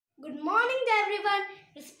Good morning to everyone,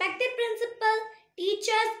 respected principal,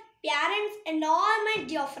 teachers, parents and all my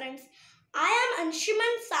dear friends. I am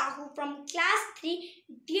Anshuman Sahoo from class 3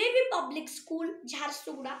 DAV Public School,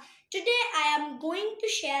 Jharsuguda. Today I am going to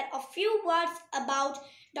share a few words about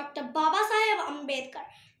Dr. Babasaheb Ambedkar.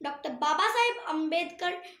 Dr. Babasaheb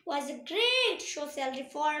Ambedkar was a great social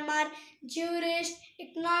reformer, jurist,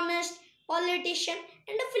 economist, politician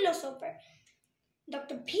and a philosopher.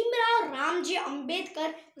 Dr. Bhimrao Ramji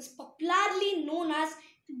Ambedkar was popularly known as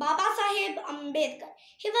Baba Saheb Ambedkar.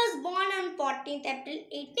 He was born on 14th April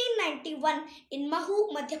 1891 in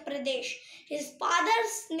Mahoo, Madhya Pradesh. His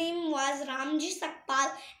father's name was Ramji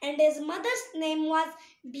Sakpal and his mother's name was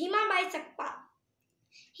Bhimabai Sakpal.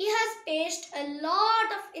 He has faced a lot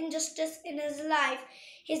of injustice in his life.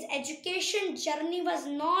 His education journey was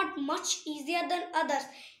not much easier than others,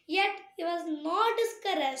 yet he was not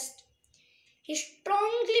discouraged. He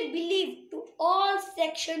strongly believed to all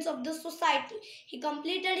sections of the society. He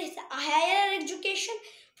completed his higher education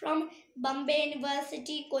from Bombay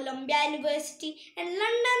University, Columbia University and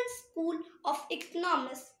London School of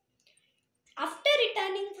Economics. After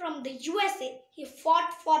returning from the USA, he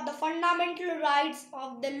fought for the fundamental rights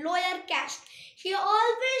of the lower caste. He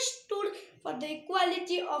always stood for the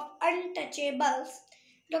equality of untouchables.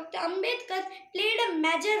 Dr. Ambedkar played a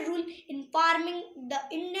major role in forming the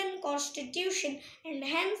Indian Constitution and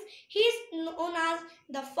hence he is known as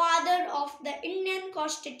the father of the Indian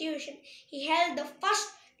Constitution. He held the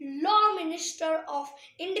first law minister of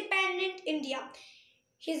independent India.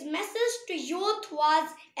 His message to youth was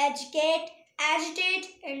educate, agitate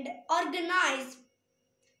and organize.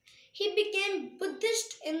 He became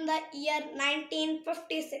Buddhist in the year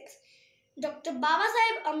 1956. Dr.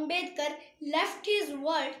 Babasaheb Ambedkar left his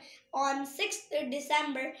world on 6th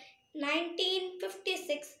December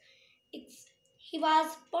 1956. He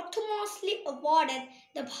was posthumously awarded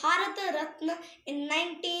the Bharata Ratna in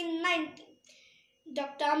 1990.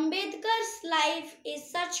 Dr. Ambedkar's life is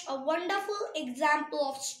such a wonderful example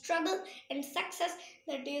of struggle and success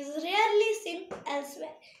that is rarely seen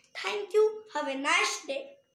elsewhere. Thank you. Have a nice day.